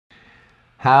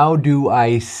How do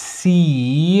I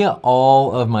see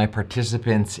all of my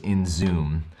participants in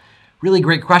Zoom? Really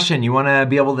great question. You want to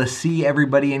be able to see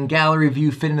everybody in gallery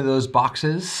view fit into those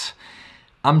boxes.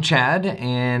 I'm Chad,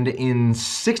 and in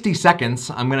 60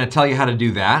 seconds, I'm going to tell you how to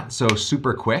do that, so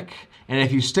super quick. And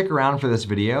if you stick around for this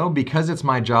video, because it's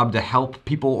my job to help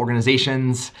people,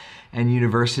 organizations, and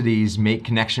universities make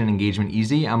connection and engagement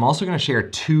easy, I'm also going to share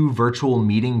 2 virtual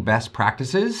meeting best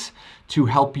practices to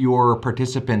help your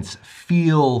participants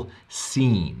feel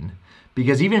seen.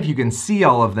 Because even if you can see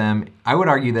all of them, I would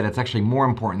argue that it's actually more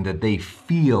important that they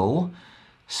feel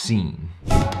seen.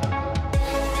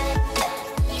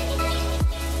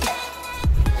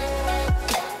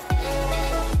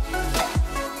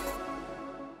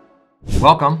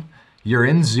 Welcome. You're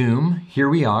in Zoom, here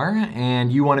we are,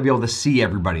 and you want to be able to see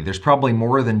everybody. There's probably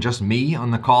more than just me on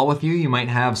the call with you. You might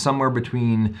have somewhere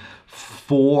between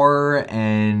 4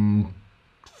 and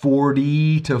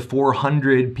 40 to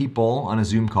 400 people on a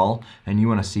Zoom call, and you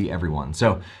want to see everyone.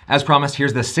 So as promised,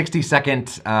 here's the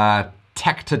 60-second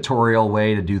tech tutorial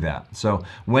way to do that. So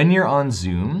when you're on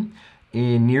Zoom,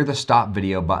 near the stop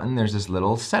video button, there's this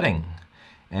little setting.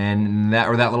 And that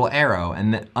little arrow,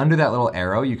 and under that little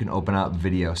arrow you can open up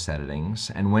video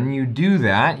settings, and when you do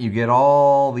that you get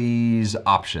all these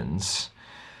options,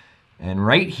 and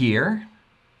right here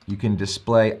you can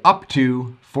display up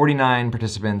to 49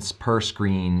 participants per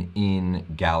screen in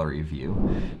gallery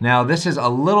view. Now this is a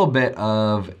little bit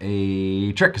of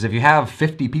a trick, because if you have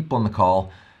 50 people in the call,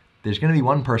 there's going to be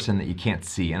one person that you can't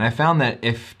see, and I found that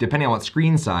if, depending on what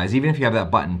screen size, even if you have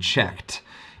that button checked,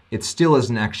 it still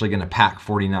isn't actually going to pack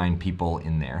 49 people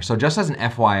in there. So just as an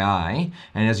FYI,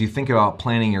 and as you think about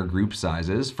planning your group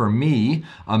sizes, for me,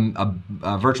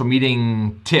 a virtual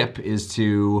meeting tip is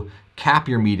to cap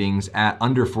your meetings at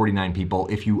under 49 people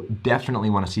if you definitely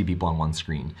want to see people on one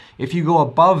screen. If you go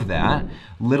above that,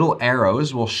 little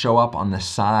arrows will show up on the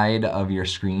side of your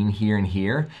screen here and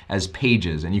here as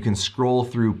pages, and you can scroll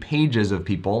through pages of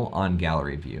people on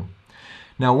gallery view.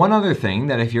 Now, one other thing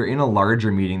that if you're in a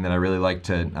larger meeting that I really like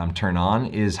to turn on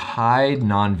is hide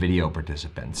non-video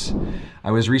participants. I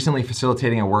was recently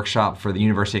facilitating a workshop for the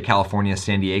University of California,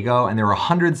 San Diego, and there were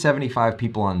 175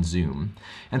 people on Zoom.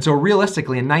 And so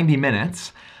realistically, in 90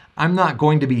 minutes, I'm not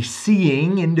going to be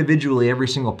seeing individually every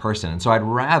single person. And so I'd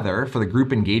rather, for the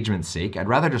group engagement's sake, I'd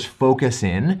rather just focus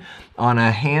in on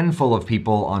a handful of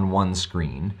people on one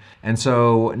screen. And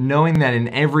so knowing that in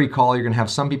every call you're gonna have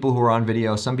some people who are on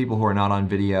video, some people who are not on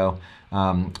video,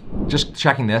 just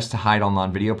checking this to hide all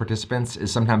non-video participants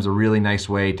is sometimes a really nice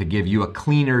way to give you a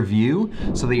cleaner view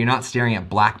so that you're not staring at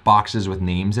black boxes with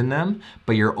names in them,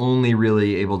 but you're only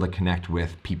really able to connect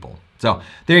with people. So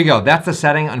there you go, that's the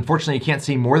setting. Unfortunately, you can't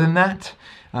see more than that.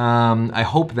 I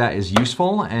hope that is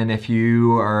useful, and if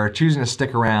you are choosing to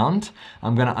stick around,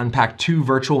 I'm gonna unpack 2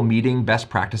 virtual meeting best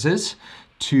practices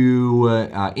to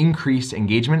increase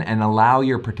engagement and allow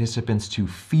your participants to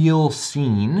feel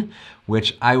seen,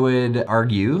 which I would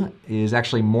argue is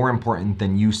actually more important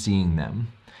than you seeing them.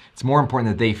 It's more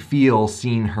important that they feel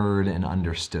seen, heard, and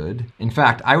understood. In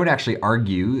fact, I would actually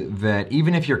argue that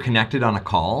even if you're connected on a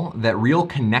call, that real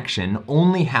connection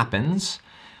only happens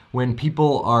when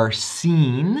people are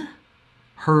seen,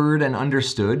 heard, and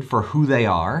understood for who they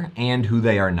are and who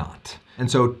they are not. And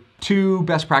so 2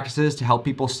 best practices to help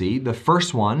people see. The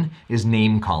first one is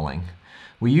name calling.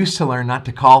 We used to learn not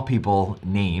to call people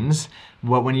names.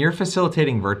 When you're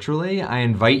facilitating virtually, I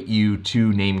invite you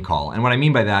to name call. And what I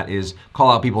mean by that is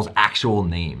call out people's actual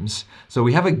names. So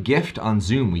we have a gift on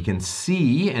Zoom. We can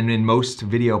see, and in most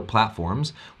video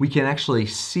platforms, we can actually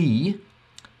see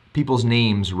people's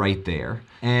names right there.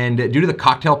 And due to the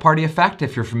cocktail party effect,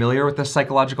 if you're familiar with this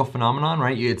psychological phenomenon,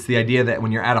 right? It's the idea that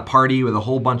when you're at a party with a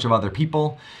whole bunch of other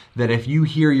people, that if you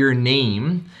hear your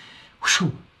name, whoosh,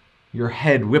 your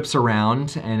head whips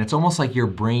around, and it's almost like your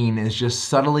brain is just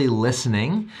subtly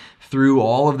listening through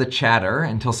all of the chatter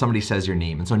until somebody says your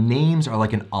name. And so names are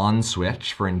like an on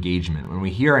switch for engagement. When we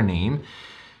hear a name,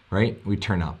 right, we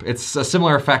turn up. It's a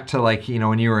similar effect to, like, you know,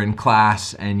 when you were in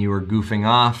class and you were goofing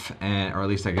off, or at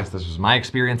least I guess this was my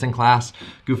experience in class,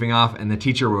 goofing off, and the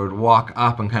teacher would walk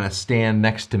up and kind of stand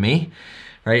next to me,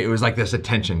 right? It was like this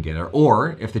attention getter.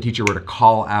 Or if the teacher were to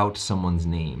call out someone's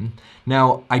name.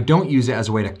 Now, I don't use it as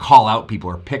a way to call out people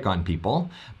or pick on people,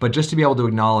 but just to be able to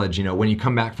acknowledge, you know, when you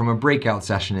come back from a breakout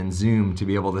session in Zoom, to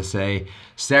be able to say,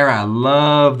 Sarah, I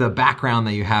love the background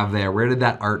that you have there. Where did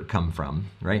that art come from,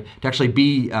 right? To actually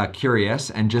be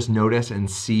curious and just notice and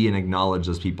see and acknowledge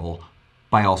those people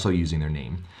by also using their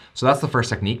name. So that's the first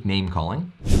technique, name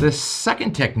calling. The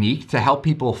second technique to help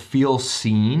people feel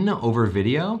seen over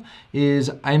video is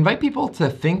I invite people to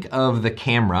think of the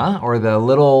camera or the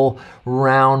little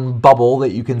round bubble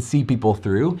that you can see people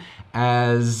through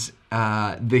as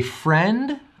the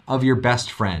friend of your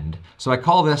best friend. So I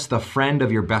call this the friend of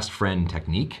your best friend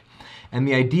technique. And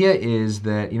the idea is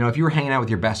that, if you were hanging out with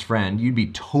your best friend, you'd be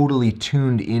totally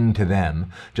tuned into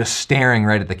them, just staring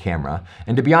right at the camera.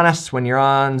 And to be honest, when you're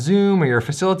on Zoom or you're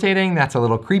facilitating, that's a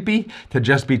little creepy to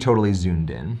just be totally zoomed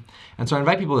in. And so I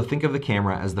invite people to think of the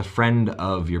camera as the friend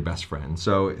of your best friend.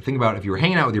 So think about if you were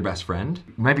hanging out with your best friend,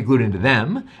 you might be glued into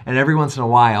them, and every once in a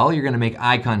while, you're gonna make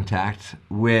eye contact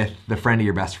with the friend of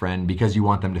your best friend because you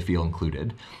want them to feel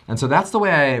included. And so that's the way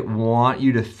I want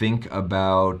you to think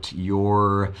about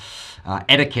your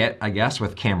etiquette, I guess,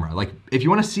 with camera. Like, if you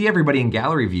wanna see everybody in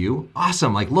gallery view,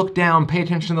 awesome, like look down, pay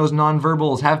attention to those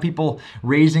nonverbals, have people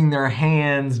raising their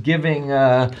hands, giving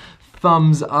a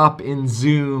thumbs up in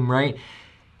Zoom, right?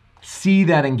 See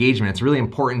that engagement. It's really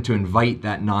important to invite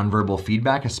that nonverbal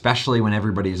feedback, especially when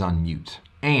everybody's on mute.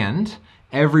 And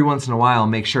every once in a while,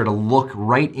 make sure to look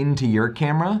right into your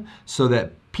camera so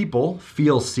that people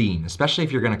feel seen, especially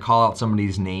if you're gonna call out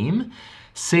somebody's name.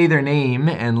 Say their name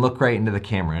and look right into the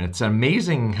camera. And it's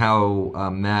amazing how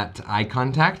that eye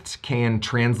contact can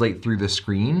translate through the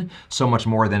screen so much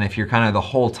more than if you're kind of the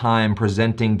whole time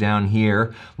presenting down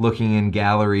here, looking in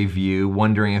gallery view,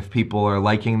 wondering if people are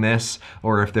liking this,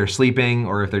 or if they're sleeping,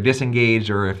 or if they're disengaged,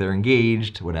 or if they're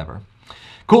engaged, whatever.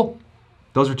 Cool.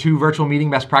 Those are 2 virtual meeting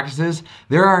best practices.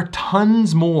 There are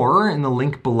tons more in the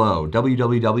link below,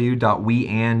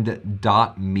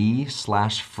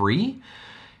 www.weand.me/free.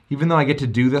 Even though I get to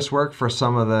do this work for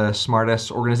some of the smartest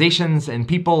organizations and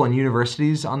people and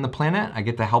universities on the planet, I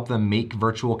get to help them make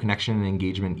virtual connection and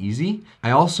engagement easy.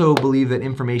 I also believe that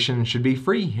information should be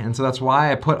free, and so that's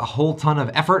why I put a whole ton of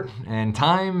effort and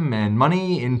time and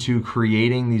money into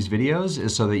creating these videos,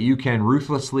 is so that you can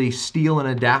ruthlessly steal and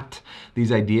adapt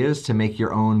these ideas to make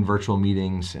your own virtual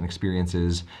meetings and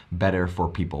experiences better for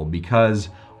people. Because,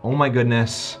 oh my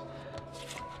goodness,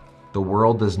 the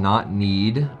world does not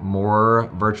need more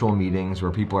virtual meetings where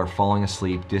people are falling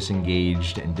asleep,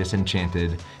 disengaged, and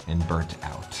disenchanted, and burnt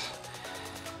out.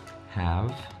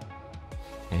 Have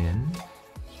an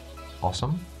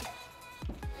awesome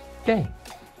day.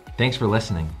 Thanks for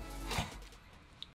listening.